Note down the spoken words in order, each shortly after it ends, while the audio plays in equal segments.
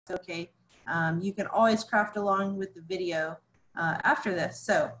okay. You can always craft along with the video after this.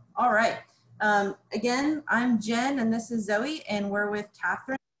 So, all right. Again, I'm Jen and this is Zoe, and we're with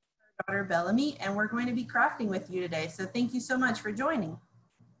Catherine, her daughter Bellamy, and we're going to be crafting with you today. So thank you so much for joining.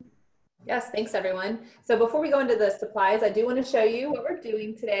 Yes, thanks everyone. So before we go into the supplies, I do want to show you what we're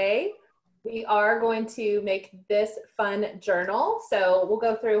doing today. We are going to make this fun journal. So we'll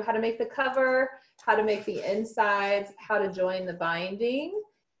go through how to make the cover, how to make the insides, how to join the binding,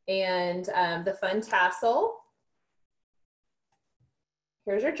 and the fun tassel.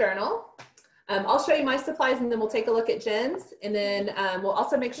 Here's your journal. I'll show you my supplies and then we'll take a look at Jen's, and then we'll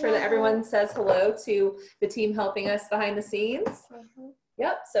also make sure that everyone says hello to the team helping us behind the scenes.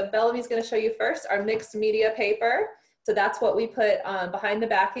 Yep, so Bellamy's going to show you first our mixed media paper. So that's what we put behind the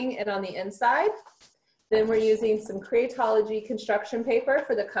backing and on the inside. Then we're using some Creatology construction paper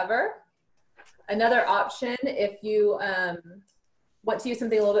for the cover. Another option, if you want to use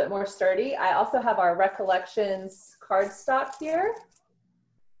something a little bit more sturdy, I also have our Recollections cardstock here.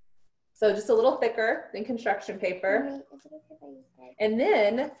 So just a little thicker than construction paper. And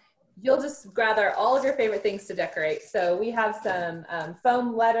then you'll just gather all of your favorite things to decorate. So we have some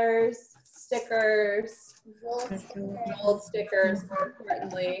foam letters, stickers, gold stickers, more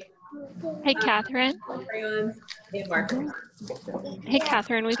importantly. Hey, Catherine. Crayons and markers. Hey,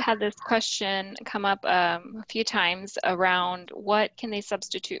 Catherine, we've had this question come up a few times around what can they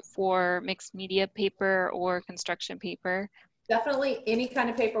substitute for mixed media paper or construction paper? Definitely any kind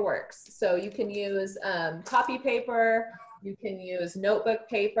of paper works. So you can use copy paper, you can use notebook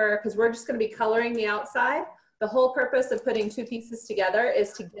paper, because we're just going to be coloring the outside. The whole purpose of putting two pieces together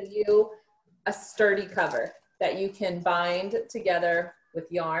is to give you a sturdy cover that you can bind together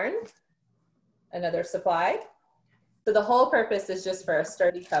with yarn, another supply. So the whole purpose is just for a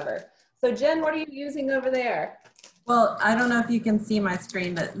sturdy cover. So Jen, what are you using over there? Well, I don't know if you can see my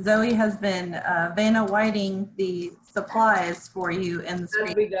screen, but Zoe has been Vanna Whiting the supplies for you in the screen.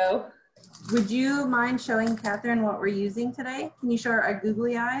 There we go. Would you mind showing Catherine what we're using today? Can you show her our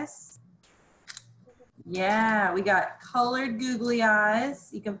googly eyes? Yeah, we got colored googly eyes.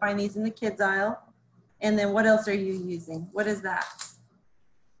 You can find these in the kids aisle. And then what else are you using? What is that?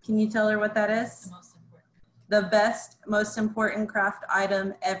 Can you tell her what that is? The best, most important craft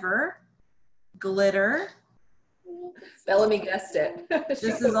item ever. Glitter. Bellamy guessed it.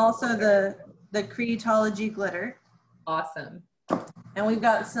 This is also the Creatology glitter. Awesome. And we've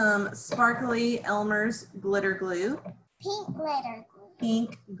got some sparkly Elmer's glitter glue. Pink glitter glue.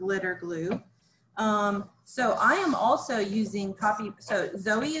 Pink glitter glue. So I am also using copy. So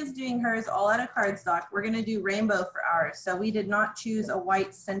Zoe is doing hers all out of cardstock. We're going to do rainbow for ours. So we did not choose a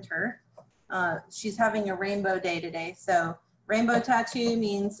white center. She's having a rainbow day today. So rainbow tattoo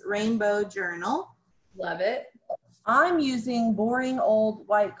means rainbow journal. Love it. I'm using boring old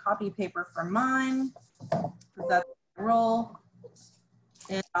white copy paper for mine, because that's the roll.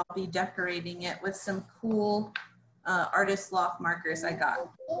 And I'll be decorating it with some cool Artist Loft markers I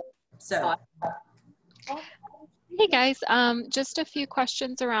got. So. Hey guys, just a few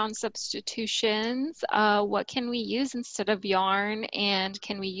questions around substitutions. What can we use instead of yarn, and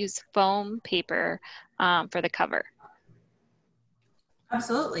can we use foam paper for the cover?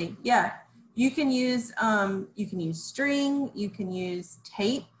 Absolutely, yeah. You can use string, you can use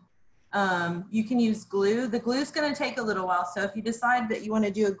tape, you can use glue. The glue is going to take a little while, so if you decide that you want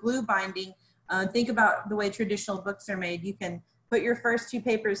to do a glue binding, think about the way traditional books are made. You can put your first two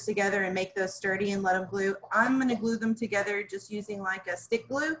papers together and make those sturdy and let them glue. I'm going to glue them together just using like a stick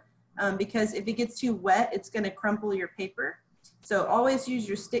glue, because if it gets too wet, it's going to crumple your paper. So always use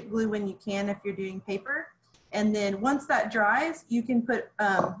your stick glue when you can if you're doing paper. And then once that dries, you can put,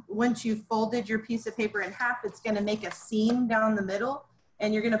 once you've folded your piece of paper in half, it's going to make a seam down the middle,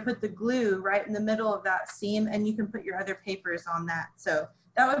 and you're going to put the glue right in the middle of that seam, and you can put your other papers on that. So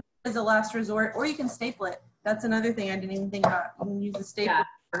that would be as a last resort, or you can staple it. That's another thing I didn't even think about. You can use a stapler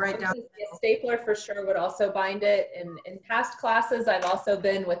right down. A stapler for sure would also bind it. In past classes, I've also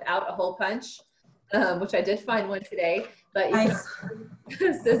been without a hole punch, which I did find one today, but you Nice. can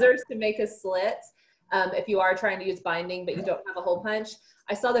use scissors to make a slit. If you are trying to use binding, but you don't have a hole punch.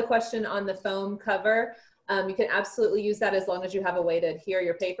 I saw the question on the foam cover. You can absolutely use that as long as you have a way to adhere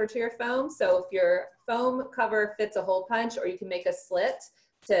your paper to your foam. So if your foam cover fits a hole punch, or you can make a slit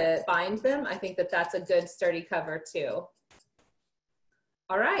to bind them, I think that that's a good sturdy cover too.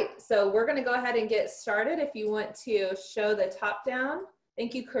 All right, so we're gonna go ahead and get started. If you want to show the top down.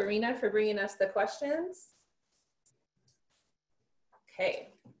 Thank you, Karina, for bringing us the questions. Okay.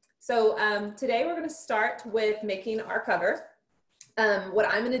 So today we're going to start with making our cover. What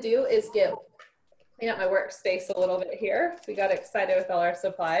I'm going to do is get clean up my workspace a little bit here. We got excited with all our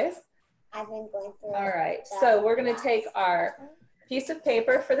supplies. I've been going through. All right, so we're gonna take our piece of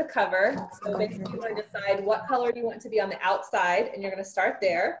paper for the cover. So basically you want to decide what color you want to be on the outside, and you're gonna start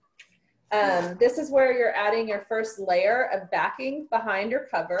there. This is where you're adding your first layer of backing behind your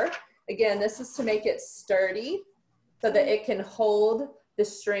cover. Again, this is to make it sturdy so that it can hold the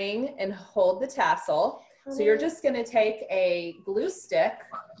string and hold the tassel. So you're just gonna take a glue stick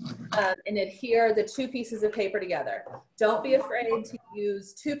and adhere the two pieces of paper together. Don't be afraid to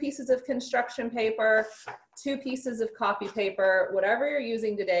use 2 pieces of construction paper, 2 pieces of copy paper, whatever you're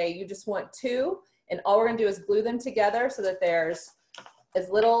using today, you just want 2, and all we're gonna do is glue them together so that there's as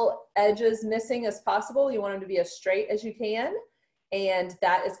little edges missing as possible. You want them to be as straight as you can, and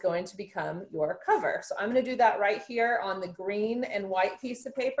that is going to become your cover. So I'm gonna do that right here on the green and white piece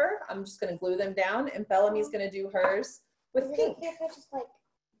of paper. I'm just gonna glue them down, and Bellamy's gonna do hers with pink. Is it okay if I just like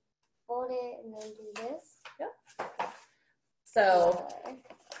fold it and then do this? Yep. So I'm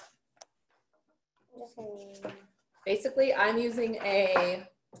just gonna... basically I'm using a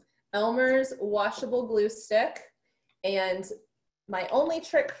Elmer's washable glue stick, and my only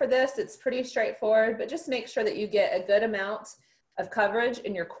trick for this, it's pretty straightforward, but just make sure that you get a good amount of coverage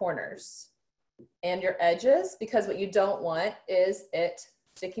in your corners and your edges, because what you don't want is it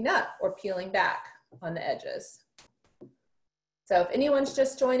sticking up or peeling back on the edges. So if anyone's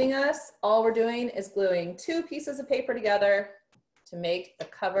just joining us, all we're doing is gluing 2 pieces of paper together to make the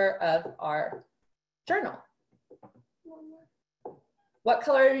cover of our journal. What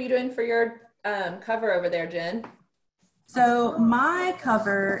color are you doing for your cover over there, Jen? So my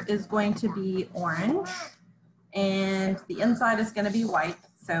cover is going to be orange, and the inside is going to be white.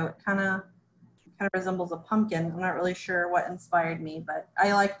 So it kind of resembles a pumpkin. I'm not really sure what inspired me, but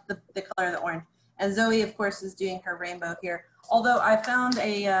I like the color of the orange. And Zoe, of course, is doing her rainbow here. Although I found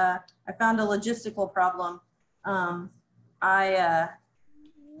a logistical problem. I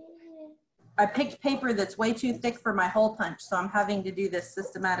picked paper that's way too thick for my hole punch, so I'm having to do this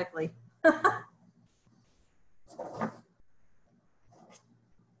systematically.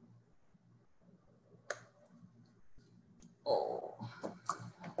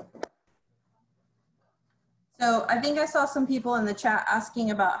 So I think I saw some people in the chat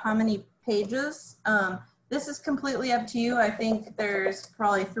asking about how many pages. This is completely up to you. I think there's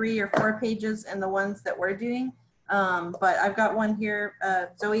probably 3 or 4 pages in the ones that we're doing. But I've got one here.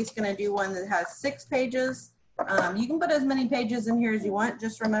 Zoe's gonna do one that has 6 pages. You can put as many pages in here as you want.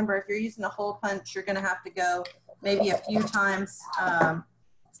 Just remember, if you're using a hole punch, you're gonna have to go maybe a few times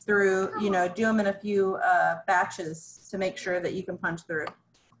through, you know, do them in a few batches to make sure that you can punch through.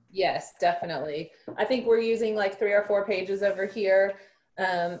 Yes, definitely. I think we're using like 3 or 4 pages over here.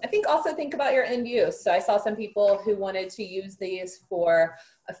 I think also think about your end use. So I saw some people who wanted to use these for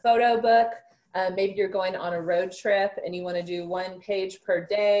a photo book. Maybe you're going on a road trip and you want to do 1 page per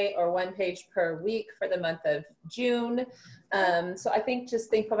day or 1 page per week for the month of June. So I think just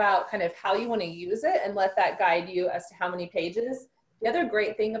think about kind of how you want to use it and let that guide you as to how many pages. The other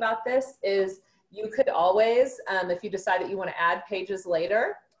great thing about this is you could always, if you decide that you want to add pages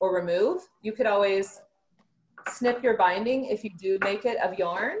later or remove, you could always snip your binding if you do make it of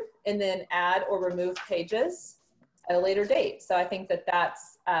yarn and then add or remove pages at a later date. So I think that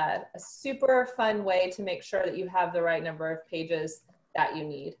that's a super fun way to make sure that you have the right number of pages that you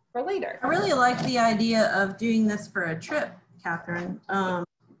need for later. I really like the idea of doing this for a trip, Catherine.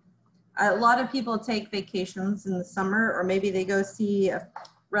 A lot of people take vacations in the summer, or maybe they go see a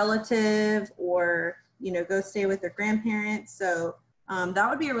relative or, you know, go stay with their grandparents. So that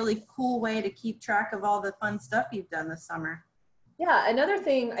would be a really cool way to keep track of all the fun stuff you've done this summer. Yeah, another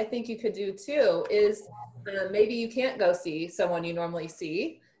thing I think you could do too is maybe you can't go see someone you normally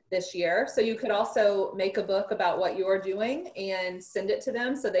see this year. So you could also make a book about what you're doing and send it to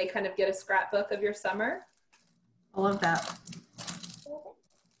them so they kind of get a scrapbook of your summer. I love that.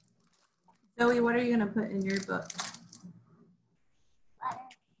 Zoe, what are you going to put in your book?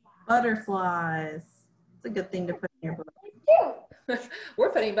 Butterflies. It's a good thing to put in your book.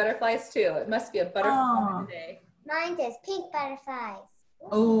 We're putting butterflies too. It must be a butterfly today. Mine says pink butterflies.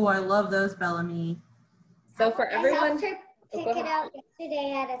 Oh, I love those, Bellamy. So for everyone, I helped her pick it out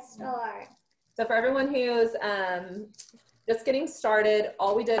yesterday at a store. So for everyone who's just getting started,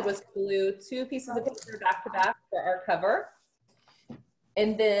 all we did was glue 2 pieces of paper back to back for our cover.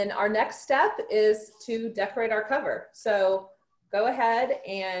 And then our next step is to decorate our cover. So go ahead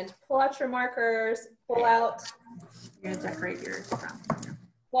and pull out your markers, pull out. You're gonna decorate yours.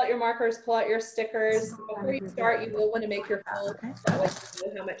 Pull out your markers, pull out your stickers. Before you start, you will want to make your full, that way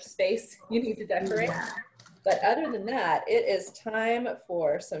you know how much space you need to decorate. But other than that, it is time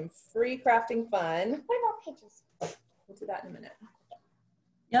for some free crafting fun. What about pages? We'll do that in a minute.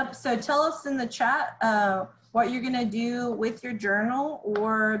 Yep, so tell us in the chat what you're gonna do with your journal,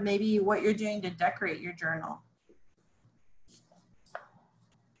 or maybe what you're doing to decorate your journal.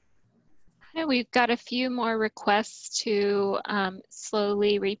 Okay, we've got a few more requests to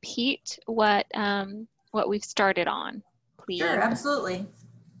slowly repeat what we've started on, please. Sure, absolutely.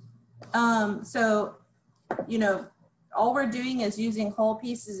 So, you know, all we're doing is using whole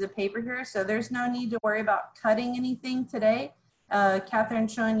pieces of paper here, so there's no need to worry about cutting anything today.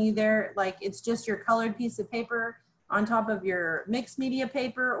 Catherine's showing you there, like it's just your colored piece of paper on top of your mixed media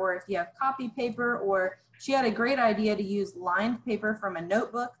paper, or if you have copy paper, or she had a great idea to use lined paper from a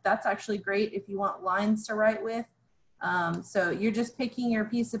notebook. That's actually great if you want lines to write with. So you're just picking your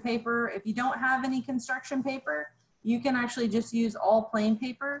piece of paper. If you don't have any construction paper, you can actually just use all plain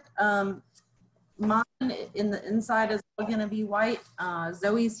paper. Mine in the inside is going to be white.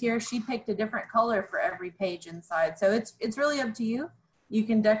 Zoe's here. She picked a different color for every page inside. So it's really up to you. You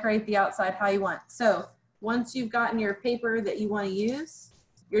can decorate the outside how you want. So once you've gotten your paper that you want to use,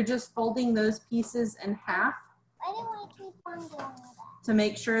 you're just folding those pieces in half to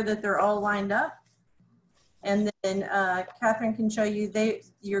make sure that they're all lined up. And then Catherine can show you,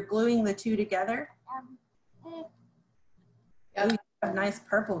 you're gluing the two together. Yep. Ooh, you have nice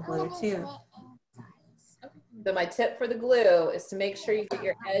purple glue too. So my tip for the glue is to make sure you get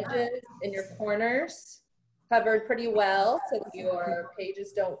your edges and your corners covered pretty well so that your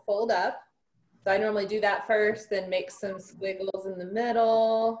pages don't fold up. So I normally do that first, then make some squiggles in the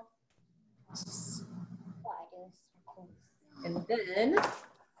middle. And then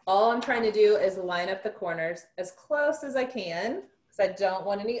all I'm trying to do is line up the corners as close as I can, because I don't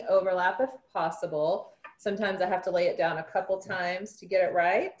want any overlap if possible. Sometimes I have to lay it down a couple times to get it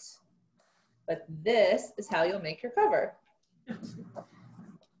right. But this is how you'll make your cover.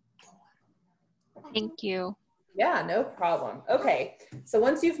 Thank you. Yeah, no problem. Okay, so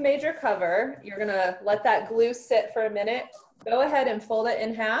once you've made your cover, you're gonna let that glue sit for a minute. Go ahead and fold it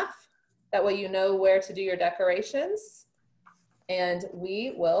in half. That way you know where to do your decorations. And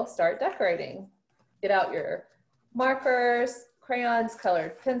we will start decorating. Get out your markers, crayons,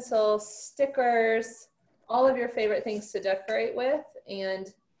 colored pencils, stickers, all of your favorite things to decorate with,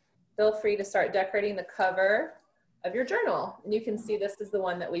 and feel free to start decorating the cover of your journal. And you can see this is the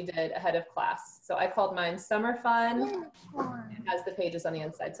one that we did ahead of class. So I called mine Summer Fun. It has the pages on the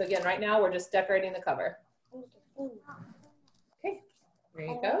inside. So again, right now we're just decorating the cover. Okay, there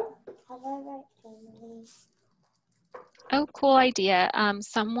you go. Oh, cool idea.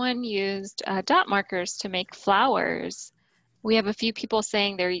 Someone used dot markers to make flowers. We have a few people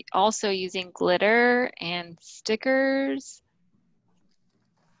saying they're also using glitter and stickers.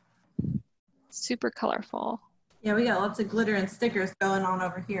 Super colorful. Yeah, we got lots of glitter and stickers going on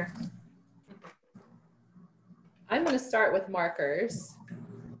over here. I'm going to start with markers.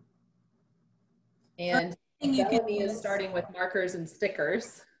 And You Bellamy is starting with markers and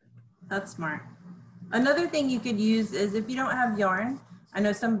stickers. That's smart. Another thing you could use is if you don't have yarn, I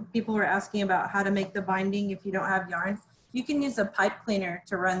know some people were asking about how to make the binding if you don't have yarn, you can use a pipe cleaner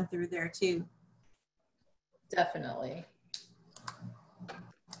to run through there too. Definitely.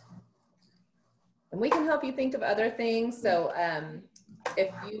 And we can help you think of other things. So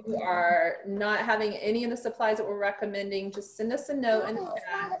if you are not having any of the supplies that we're recommending, just send us a note in the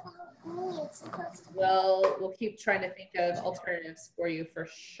chat. We'll keep trying to think of alternatives for you for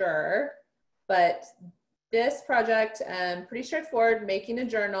sure. But this project, pretty straightforward, making a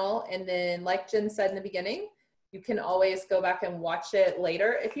journal. And then like Jen said in the beginning, you can always go back and watch it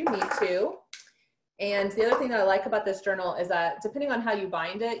later if you need to. And the other thing that I like about this journal is that depending on how you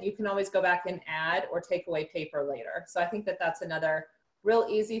bind it, you can always go back and add or take away paper later. So I think that that's another real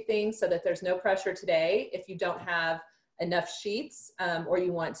easy thing, so that there's no pressure today if you don't have enough sheets or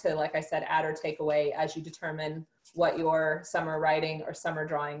you want to, like I said, add or take away as you determine what your summer writing or summer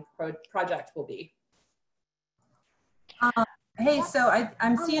drawing project will be. Hey, so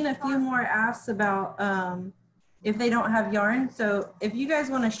I'm seeing a few more asks about if they don't have yarn. So if you guys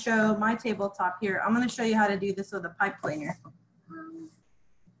want to show my tabletop here, I'm going to show you how to do this with a pipe cleaner.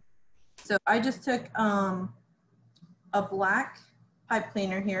 So I just took a black pipe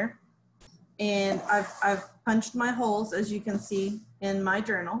cleaner here, and I've punched my holes, as you can see in my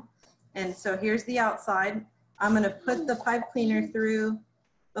journal. And so here's the outside. I'm going to put the pipe cleaner through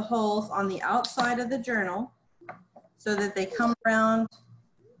the holes on the outside of the journal so that they come around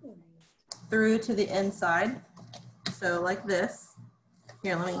through to the inside. So like this.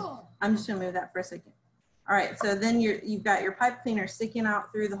 Here, I'm just gonna move that for a second. All right, so then you've got your pipe cleaner sticking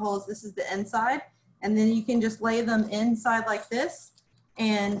out through the holes. This is the inside. And then you can just lay them inside like this.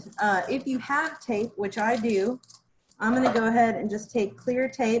 And if you have tape, which I do, I'm gonna go ahead and just take clear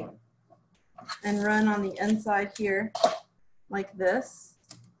tape and run on the inside here like this.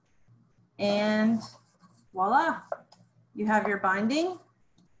 And voila, you have your binding,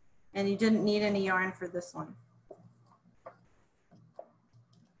 and you didn't need any yarn for this one.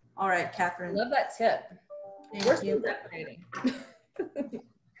 All right, Catherine. I love that tip. Thank We're you. still decorating.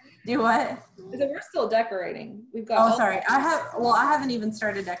 Do what? I said we're still decorating. We've got. Oh, all- sorry. I haven't even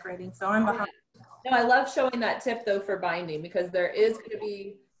started decorating, so I'm behind. No, I love showing that tip though for binding, because there is going to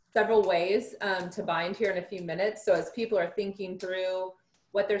be several ways to bind here in a few minutes. So as people are thinking through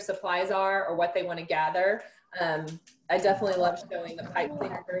what their supplies are or what they want to gather, I definitely love showing the pipe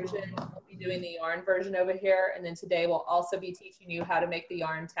cleaner version. We'll be doing the yarn version over here. And then today we'll also be teaching you how to make the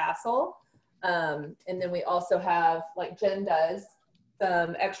yarn tassel. And then we also have, like Jen does,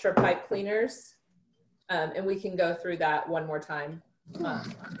 some extra pipe cleaners. And we can go through that one more time.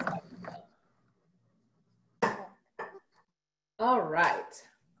 All right.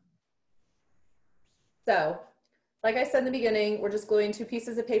 So, like I said in the beginning, we're just gluing 2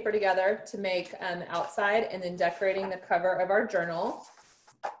 pieces of paper together to make outside and then decorating the cover of our journal.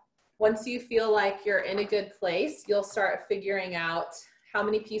 Once you feel like you're in a good place, you'll start figuring out how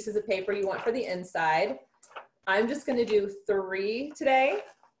many pieces of paper you want for the inside. I'm just going to do 3 today.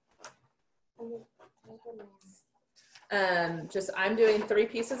 I'm doing 3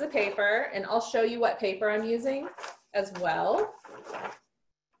 pieces of paper, and I'll show you what paper I'm using as well.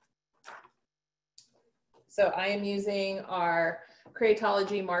 So I am using our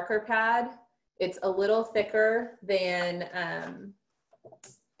Creatology marker pad. It's a little thicker than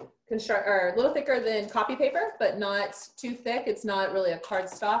copy paper, but not too thick. It's not really a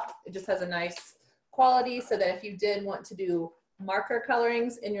cardstock. It just has a nice quality so that if you did want to do marker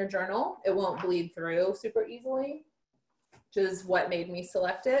colorings in your journal, it won't bleed through super easily, which is what made me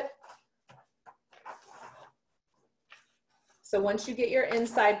select it. So once you get your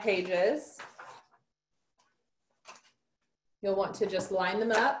inside pages, you'll want to just line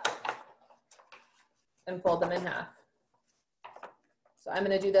them up and fold them in half. So I'm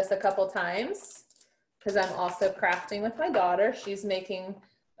going to do this a couple times because I'm also crafting with my daughter. She's making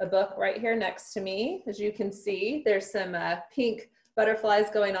a book right here next to me. As you can see, there's some pink butterflies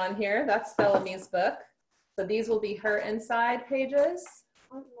going on here. That's Bellamy's book. So these will be her inside pages.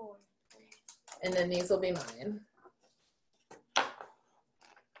 And then these will be mine.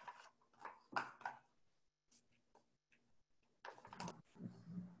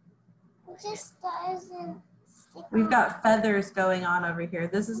 Just doesn't stick. We've got feathers going on over here.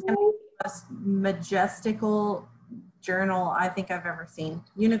 This is going to be the most majestical journal I think I've ever seen.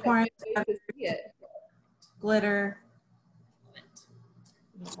 Unicorns, glitter,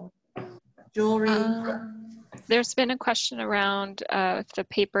 jewelry. There's been a question around if the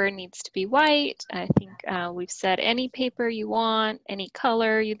paper needs to be white. I think we've said any paper you want, any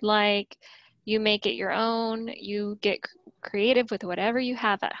color you'd like. You make it your own. You get creative with whatever you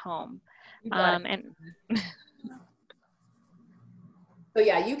have at home. So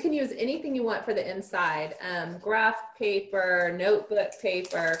yeah, you can use anything you want for the inside. Graph paper, notebook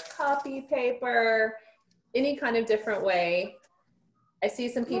paper, copy paper, any kind of different way. I see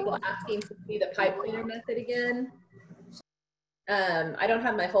some people asking to see the pipe cleaner method again. I don't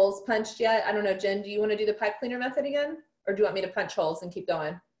have my holes punched yet. I don't know, Jen, do you want to do the pipe cleaner method again? Or do you want me to punch holes and keep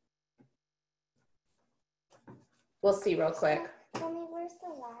going? We'll see real quick. Mommy, where's the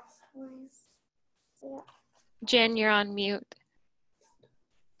last one? Yeah. Jen, you're on mute.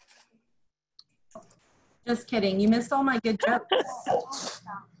 Just kidding. You missed all my good jokes.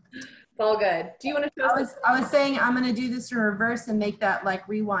 It's all good. Do you want to show us? I was saying I'm going to do this in reverse and make that like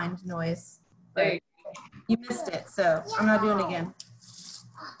rewind noise. There You missed it, so I'm not doing it again.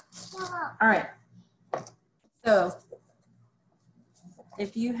 All right. So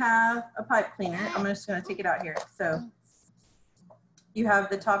if you have a pipe cleaner, I'm just going to take it out here. So you have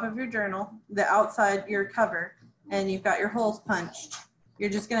the top of your journal, the outside, your cover, and you've got your holes punched. You're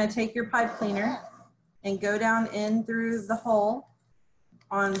just going to take your pipe cleaner and go down in through the hole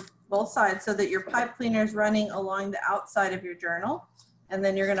on both sides so that your pipe cleaner is running along the outside of your journal. And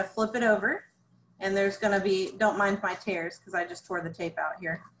then you're going to flip it over, and there's going to be, don't mind my tears because I just tore the tape out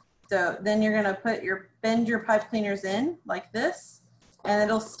here. So then you're going to bend your pipe cleaners in like this, and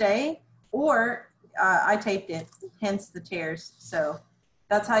it'll stay, or I taped it, hence the tears. So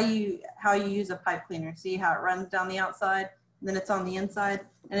that's how you use a pipe cleaner. See how it runs down the outside, and then it's on the inside,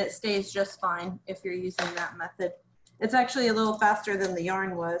 and it stays just fine if you're using that method. It's actually a little faster than the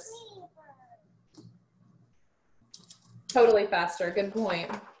yarn was. Totally faster. Good point.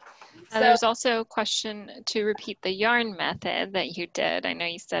 There's also a question to repeat the yarn method that you did. I know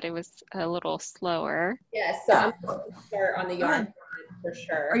you said it was a little slower. Yes, so I'm going to start on the yarn for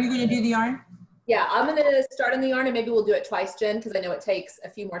sure. Are you going to do the yarn? Yeah, I'm going to start on the yarn and maybe we'll do it twice, Jen, because I know it takes a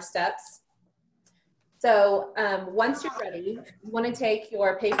few more steps. So once you're ready, you want to take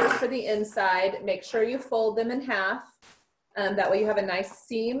your papers for the inside, make sure you fold them in half. That way you have a nice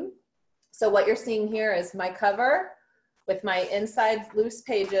seam. So what you're seeing here is my cover with my inside loose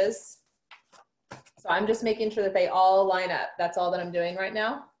pages. So I'm just making sure that they all line up. That's all that I'm doing right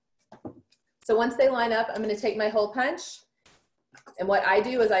now. So once they line up, I'm going to take my hole punch. And what I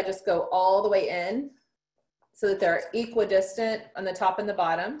do is I just go all the way in so that they're equidistant on the top and the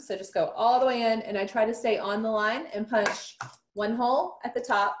bottom. So just go all the way in and I try to stay on the line and punch one hole at the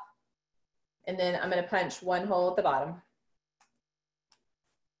top. And then I'm going to punch one hole at the bottom.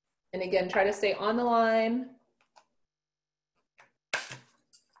 And again, try to stay on the line.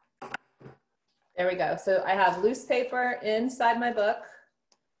 There we go. So I have loose paper inside my book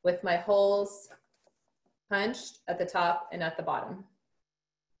with my holes punched at the top and at the bottom.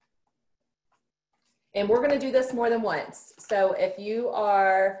 And we're going to do this more than once. So if you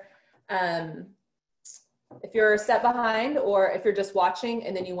are, if you're a step behind or if you're just watching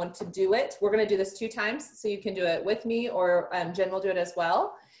and then you want to do it, we're going to do this 2 times. So you can do it with me or Jen will do it as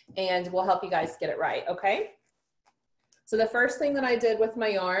well. And we'll help you guys get it right, okay? So the first thing that I did with my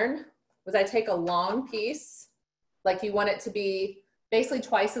yarn was I take a long piece, like you want it to be basically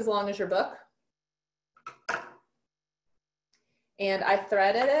twice as long as your book. And I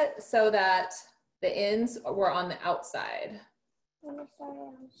threaded it so that the ends were on the outside. So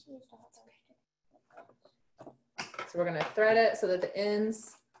we're gonna thread it so that the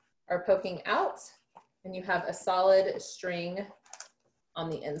ends are poking out and you have a solid string on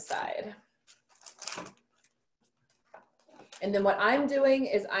the inside. And then what I'm doing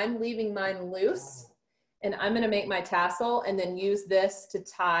is I'm leaving mine loose and I'm gonna make my tassel and then use this to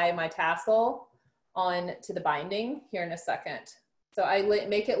tie my tassel on to the binding here in a second. So I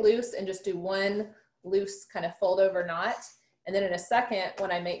make it loose and just do one loose kind of fold over knot. And then in a second,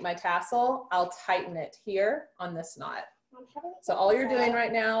 when I make my tassel, I'll tighten it here on this knot. So all you're doing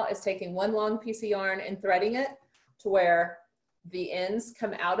right now is taking one long piece of yarn and threading it to where the ends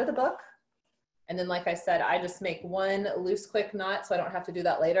come out of the book. And then, like I said, I just make one loose, quick knot so I don't have to do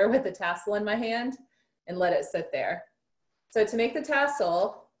that later with the tassel in my hand and let it sit there. So to make the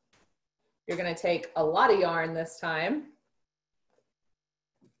tassel, you're gonna take a lot of yarn this time.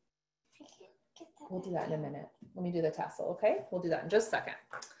 We'll do that in a minute. Let me do the tassel, okay? We'll do that in just a second.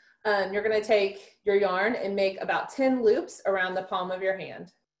 You're gonna take your yarn and make about 10 loops around the palm of your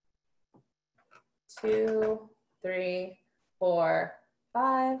hand. 2, 3, 4,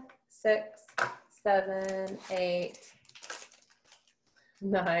 5, 6, 7, 8,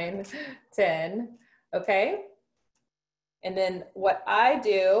 9, 10, okay? And then what I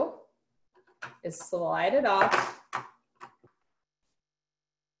do is slide it off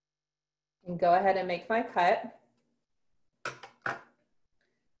and go ahead and make my cut.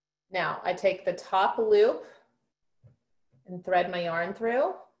 Now I take the top loop and thread my yarn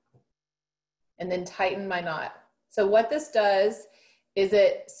through and then tighten my knot. So what this does is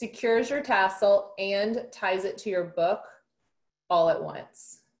it secures your tassel and ties it to your book all at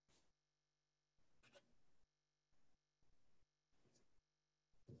once.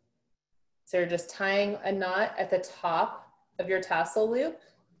 So you're just tying a knot at the top of your tassel loop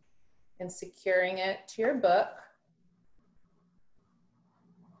and securing it to your book.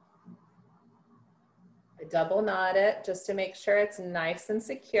 I double knot it just to make sure it's nice and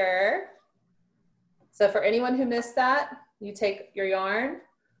secure. So for anyone who missed that, you take your yarn,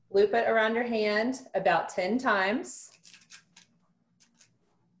 loop it around your hand about 10 times.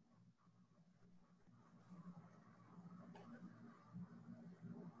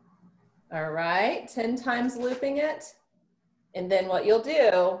 All right, 10 times looping it. And then what you'll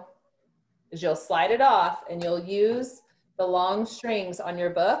do is you'll slide it off and you'll use the long strings on your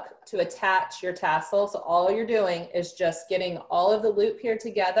book to attach your tassel. So all you're doing is just getting all of the loop here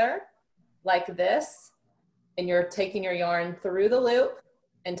together like this, and you're taking your yarn through the loop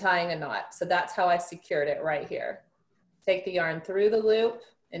and tying a knot. So that's how I secured it right here. Take the yarn through the loop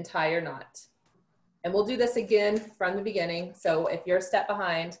and tie your knot. And we'll do this again from the beginning. So if you're a step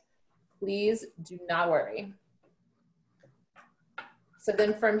behind, please do not worry. So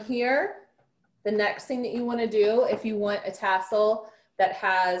then from here, the next thing that you want to do, if you want a tassel that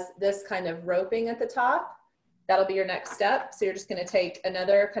has this kind of roping at the top, that'll be your next step. So you're just going to take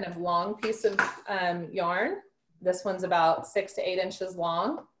another kind of long piece of yarn. This one's about 6 to 8 inches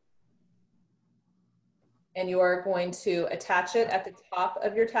long. and you're going to attach it at the top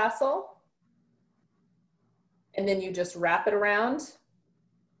of your tassel. And then you just wrap it around.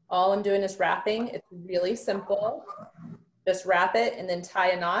 All I'm doing is wrapping. It's really simple. Just wrap it and then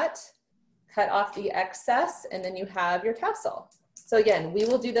tie a knot, cut off the excess, and then you have your tassel. So again, we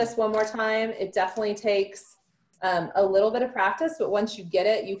will do this one more time. It definitely takes a little bit of practice, but once you get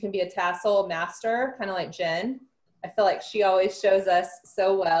it, you can be a tassel master, kind of like Jen. I feel like she always shows us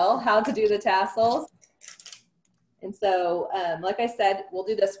so well how to do the tassels. And so, like I said, we'll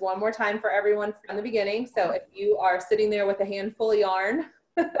do this one more time for everyone from the beginning. So if you are sitting there with a handful of yarn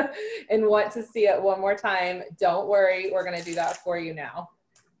and want to see it one more time, don't worry, we're gonna do that for you now.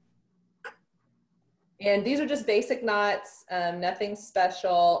 And these are just basic knots, nothing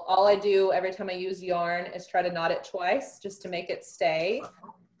special. All I do every time I use yarn is try to knot it twice just to make it stay.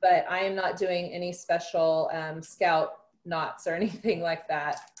 But I am not doing any special scout knots or anything like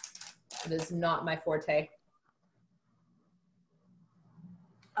that. It is not my forte.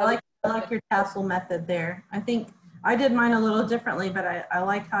 I like your tassel method there. I think I did mine a little differently, but I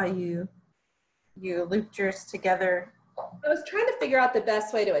like how you looped yours together. I was trying to figure out the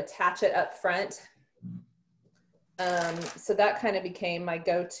best way to attach it up front. So that kind of became my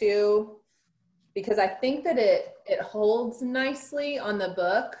go-to, because I think that it holds nicely on the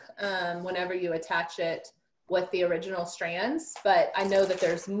book whenever you attach it with the original strands, but I know that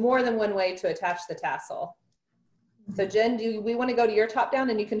there's more than one way to attach the tassel. So Jen, do we want to go to your top down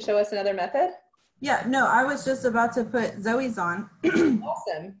and you can show us another method? Yeah, no, I was just about to put Zoe's on.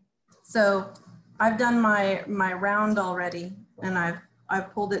 Awesome. So I've done my round already, and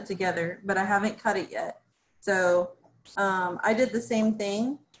I've pulled it together, but I haven't cut it yet. So I did the same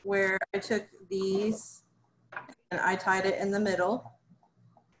thing where I took these and I tied it in the middle.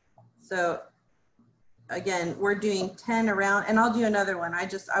 So again, we're doing 10 around, and I'll do another one.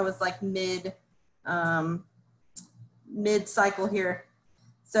 I was like mid cycle here.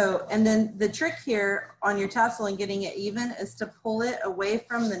 So, and then the trick here on your tassel and getting it even is to pull it away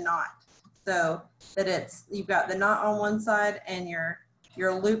from the knot, so that you've got the knot on one side and your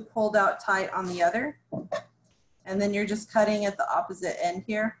loop pulled out tight on the other. And then you're just cutting at the opposite end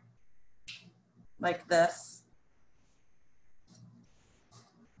here, like this.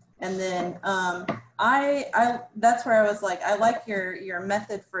 And then that's where I was like, I like your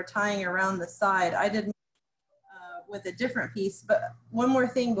method for tying around the side. I did with a different piece, but one more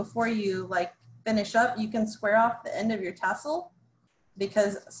thing before you like finish up, you can square off the end of your tassel,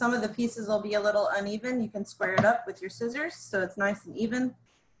 because some of the pieces will be a little uneven. You can square it up with your scissors so it's nice and even.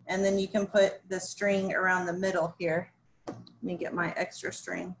 And then you can put the string around the middle here. Let me get my extra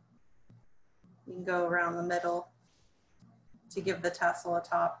string. You can go around the middle to give the tassel a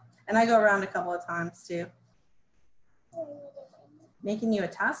top. And I go around a couple of times too. Making you a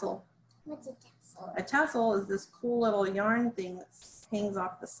tassel. What's a tassel? A tassel is this cool little yarn thing that hangs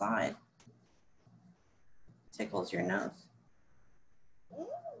off the side. Tickles your nose.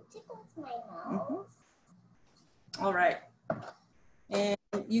 Tickles my nose. All right. And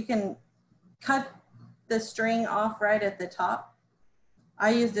you can cut the string off right at the top.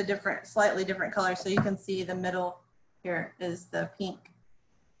 I used a slightly different color, so you can see the middle here is the pink.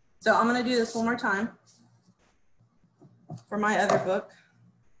 So I'm going to do this one more time for my other book.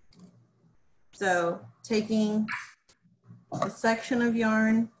 So taking a section of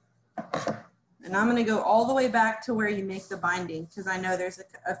yarn, and I'm going to go all the way back to where you make the binding, because I know there's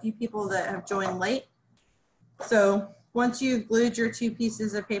a few people that have joined late. So once you've glued your two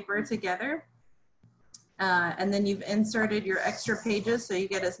pieces of paper together, and then you've inserted your extra pages, so you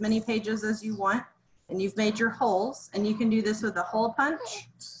get as many pages as you want, and you've made your holes, and you can do this with a hole punch,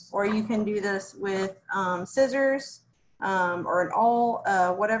 or you can do this with scissors, or an awl,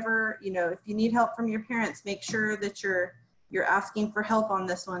 whatever, you know. If you need help from your parents, make sure that you're asking for help on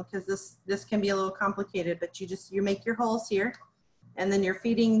this one, because this can be a little complicated, but you make your holes here, and then you're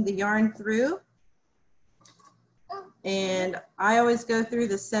feeding the yarn through. And I always go through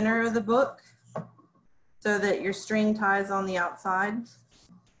the center of the book so that your string ties on the outside.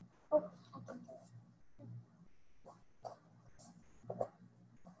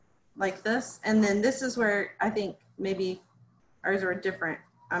 Like this. And then this is where I think maybe ours are different.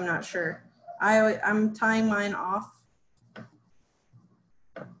 I'm not sure. I'm tying mine off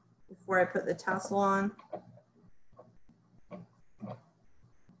before I put the tassel on.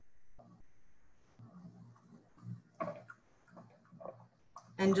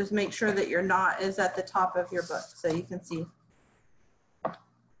 And just make sure that your knot is at the top of your book, so you can see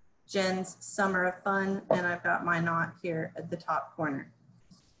Jen's Summer of Fun, and I've got my knot here at the top corner.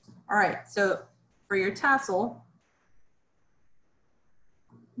 All right, so for your tassel,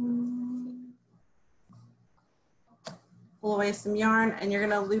 pull away some yarn, and you're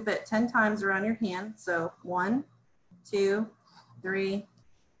gonna loop it 10 times around your hand. So 1, 2, 3,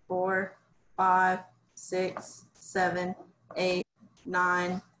 4, 5, 6, 7, 8,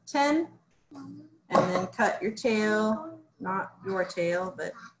 9, 10. And then cut your tail, not your tail,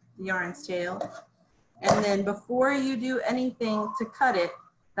 but the yarn's tail. And then before you do anything to cut it,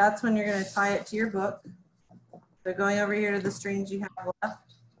 that's when you're gonna tie it to your book. So going over here to the strings you have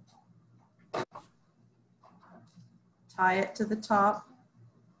left, tie it to the top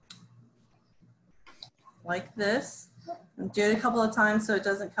like this, and do it a couple of times so it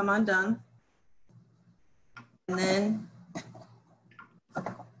doesn't come undone. And then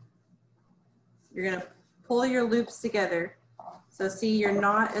you're gonna pull your loops together. So see, your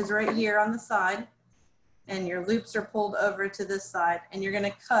knot is right here on the side, and your loops are pulled over to this side, and you're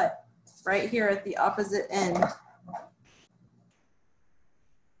gonna cut right here at the opposite end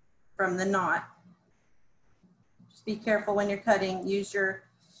from the knot. Just be careful when you're cutting. Use your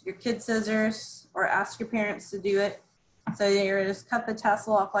kid scissors or ask your parents to do it. So you're gonna just cut the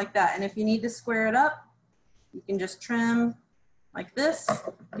tassel off like that. And if you need to square it up, you can just trim like this.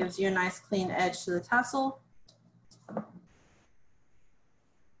 Gives you a nice clean edge to the tassel.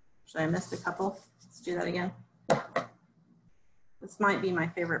 Actually, I missed a couple. Let's do that again. This might be my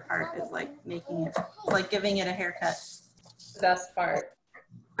favorite part, is like making it, it's like giving it a haircut. The best part.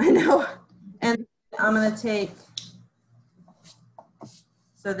 I know. And I'm gonna take,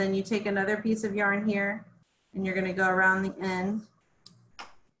 so then you take another piece of yarn here, and you're gonna go around the end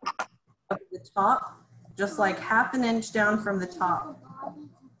of the top, just like half an inch down from the top.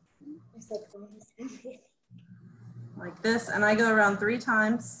 Like this, and I go around 3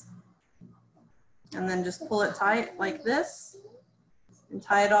 times, and then just pull it tight like this, and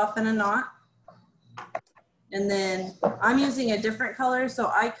tie it off in a knot. And then I'm using a different color, so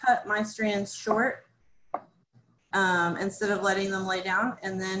I cut my strands short instead of letting them lay down,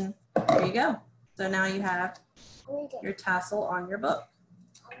 and then there you go. So now you have your tassel on your book.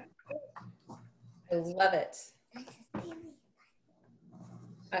 I love it.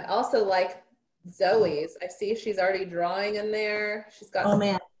 I also like Zoe's. I see she's already drawing in there. She's got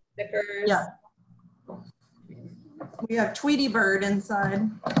some stickers. Yeah. We have Tweety Bird inside.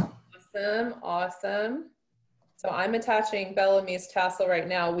 Awesome, awesome. So I'm attaching Bellamy's tassel right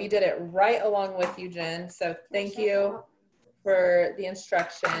now. We did it right along with you, Jen. So thank you for the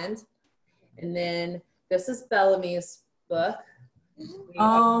instructions. And then this is Bellamy's book.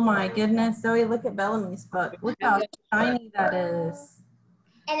 Oh my goodness, Zoe, look at Bellamy's book. Look how shiny that is.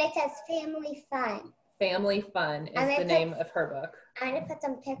 And it says Family Fun. Family Fun is the name of her book. I'm going to put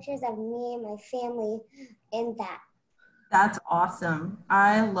some pictures of me and my family in that. That's awesome.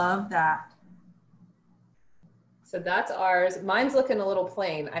 I love that. So that's ours. Mine's looking a little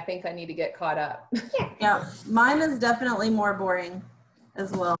plain. I think I need to get caught up. Yeah, mine is definitely more boring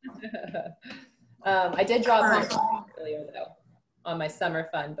as well. I did draw a pumpkin earlier though on my Summer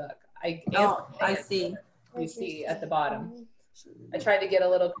Fun book. I see. You see at the bottom. I tried to get a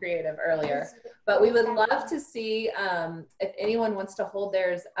little creative earlier, but we would love to see if anyone wants to hold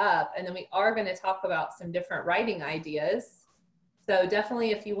theirs up, and then we are going to talk about some different writing ideas. So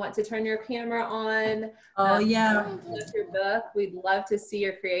definitely, if you want to turn your camera on, your book, we'd love to see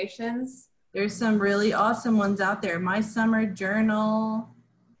your creations. There's some really awesome ones out there. My summer journal,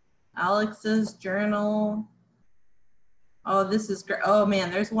 Alex's journal. Oh, this is great. Oh man,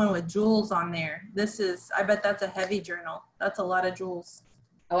 there's one with jewels on there. This is, I bet that's a heavy journal. That's a lot of jewels.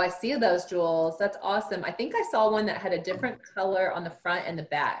 Oh, I see those jewels. That's awesome. I think I saw one that had a different color on the front and the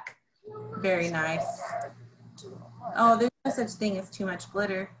back. Very nice. Oh, there's no such thing as too much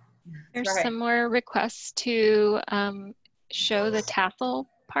glitter. There's some more requests to show the tassel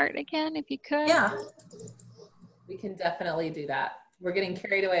part again, if you could. Yeah. We can definitely do that. We're getting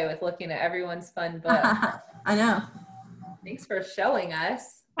carried away with looking at everyone's fun book. I know. Thanks for showing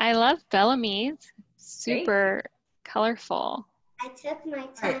us. I love Bellamy's. Super colorful. I took my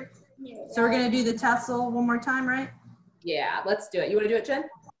time. Right. So we're going to do the tassel one more time, right? Yeah, let's do it. You want to do it, Jen?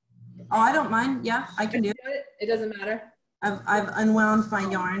 Oh, I don't mind. Yeah, I can do it. It doesn't matter. I've unwound my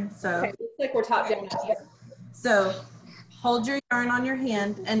yarn, so. Okay, looks like we're top down here. So hold your yarn on your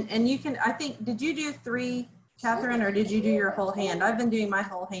hand, and you can, I think, did you do 3, Catherine, or did you do your whole hand? I've been doing my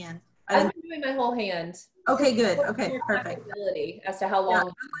whole hand. I've been doing my whole hand. Okay, good. Okay, perfect. As to how long. Yeah,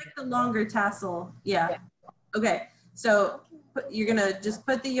 I like the longer tassel. Yeah. Okay, so you're gonna just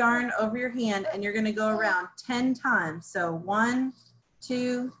put the yarn over your hand, and you're gonna go around 10 times. So 1,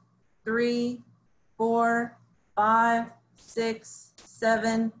 2, 3, 4, 5, 6,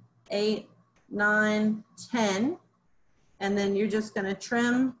 7, 8, 9, 10. And then you're just gonna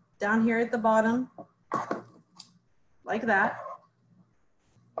trim down here at the bottom like that.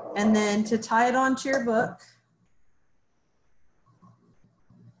 And then to tie it onto your book,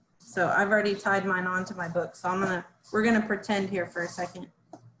 so I've already tied mine onto my book, so we're gonna pretend here for a second.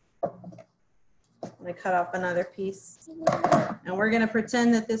 I'm gonna cut off another piece, and we're gonna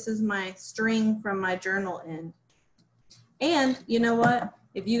pretend that this is my string from my journal end. And you know what?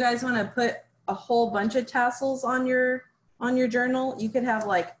 If you guys wanna put a whole bunch of tassels on your journal, you could have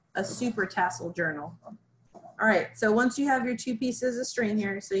like a super tassel journal. All right, so once you have your 2 pieces of string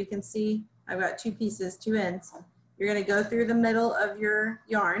here, so you can see I've got 2 pieces, 2 ends. You're gonna go through the middle of your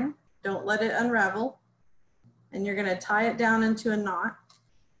yarn. Don't let it unravel. And you're gonna tie it down into a knot.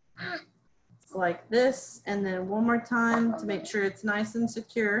 It's like this, and then one more time to make sure it's nice and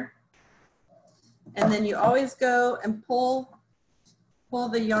secure. And then you always go and pull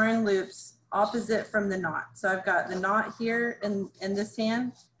the yarn loops opposite from the knot. So I've got the knot here in this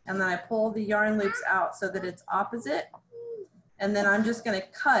hand, and then I pull the yarn loops out so that it's opposite. And then I'm just gonna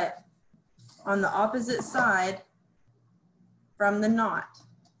cut on the opposite side from the knot.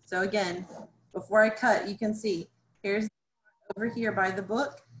 So again, before I cut, you can see, here's over here by the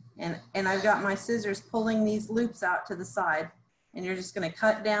book, and I've got my scissors pulling these loops out to the side. And you're just gonna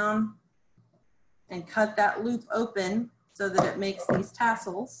cut down and cut that loop open so that it makes these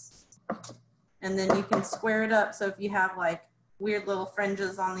tassels. And then you can square it up. So if you have like weird little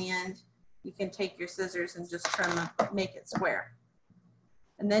fringes on the end, you can take your scissors and just trim them, make it square.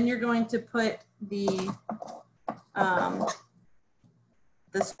 And then you're going to put the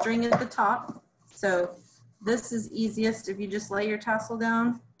string at the top. So this is easiest if you just lay your tassel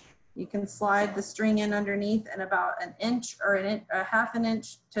down. You can slide the string in underneath, and about an inch or a half an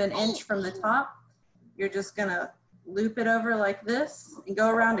inch to an inch from the top, you're just gonna loop it over like this and go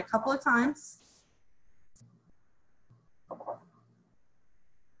around a couple of times.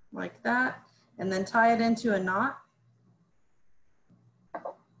 Like that, and then tie it into a knot.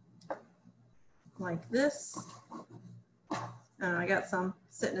 Like this. Oh, I got some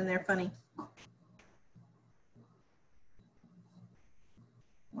sitting in there funny.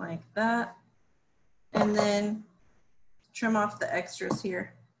 Like that. And then trim off the extras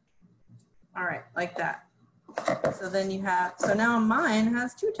here. All right, like that. So then you have, so now mine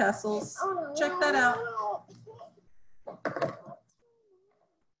has 2 tassels. Check that out.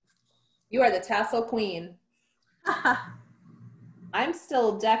 You are the tassel queen. I'm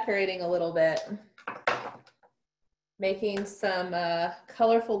still decorating a little bit. Making some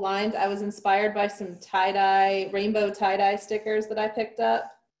colorful lines. I was inspired by some tie-dye, rainbow tie-dye stickers that I picked up.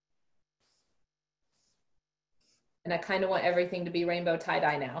 And I kind of want everything to be rainbow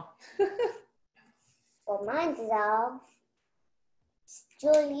tie-dye now. Well, mine's all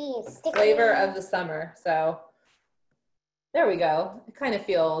Julie sticker. Flavor of the summer. So there we go. It kind of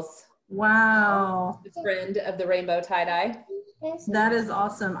feels Wow. the friend of the rainbow tie-dye. That is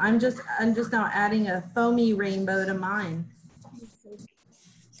awesome. I'm just now adding a foamy rainbow to mine.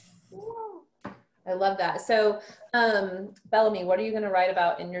 I love that. So Bellamy, what are you going to write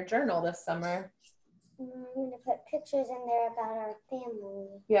about in your journal this summer? I'm going to put pictures in there about our family.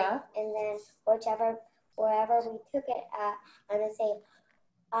 Yeah. And then wherever we took it at, I'm going to say,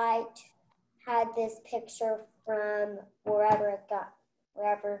 I had this picture from wherever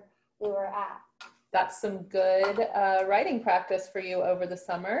we were at. That's some good writing practice for you over the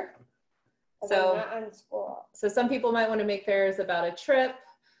summer. So not on school. So some people might want to make theirs about a trip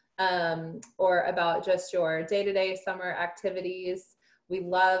or about just your day-to-day summer activities. We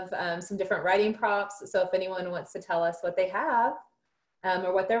love some different writing prompts. So if anyone wants to tell us what they have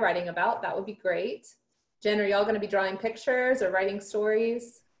or what they're writing about, that would be great. Jen, are y'all going to be drawing pictures or writing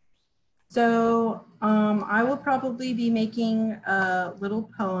stories? So I will probably be making a little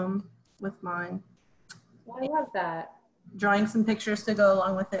poem with mine. I love that. Drawing some pictures to go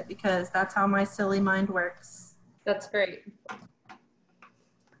along with it because that's how my silly mind works. That's great.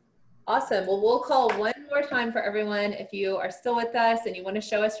 Awesome. Well, we'll call one more time for everyone. If you are still with us and you want to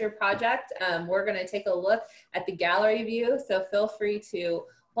show us your project, we're going to take a look at the gallery view. So feel free to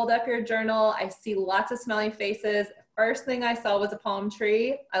hold up your journal. I see lots of smiling faces. First thing I saw was a palm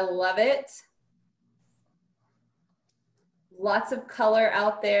tree. I love it. Lots of color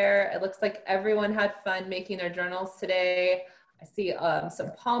out there. It looks like everyone had fun making their journals today. I see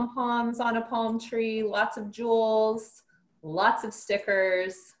some pom-poms on a palm tree, lots of jewels, lots of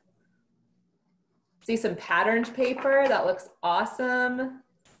stickers. See some patterned paper. That looks awesome.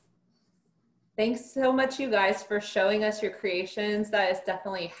 Thanks so much, you guys, for showing us your creations. That is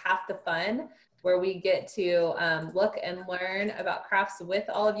definitely half the fun, where we get to look and learn about crafts with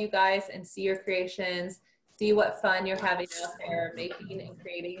all of you guys and see your creations, see what fun you're having out there making and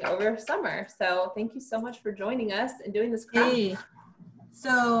creating over summer. So thank you so much for joining us and doing this craft. Hey,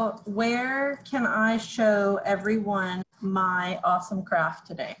 so where can I show everyone my awesome craft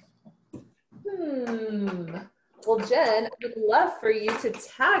today? Well, Jen, I would love for you to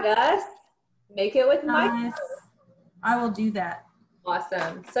tag us. Make it with Michael. Nice. I will do that.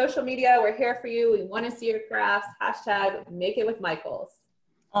 Awesome. Social media, we're here for you. We want to see your crafts. Hashtag make it with Michaels.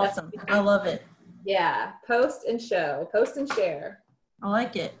 Awesome. I love it. Yeah. Post and show. Post and share. I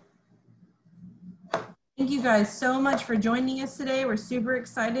like it. Thank you guys so much for joining us today. We're super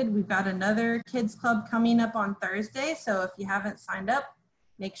excited. We've got another kids club coming up on Thursday. So if you haven't signed up,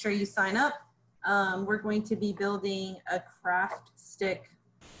 make sure you sign up. We're going to be building a craft stick.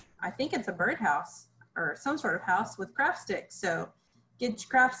 I think it's a birdhouse or some sort of house with craft sticks. So get your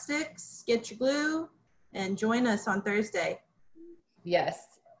craft sticks, get your glue, and join us on Thursday.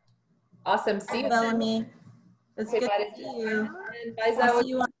 Yes. Awesome. See you, Bellamy. It's Okay, good bye, to see you. And bye, I'll Zoe. see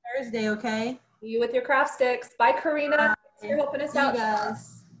you on Thursday, okay? See you with your craft sticks. Bye, Karina. Thanks for helping us See you out.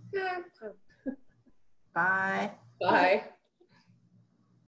 guys. Bye. Bye.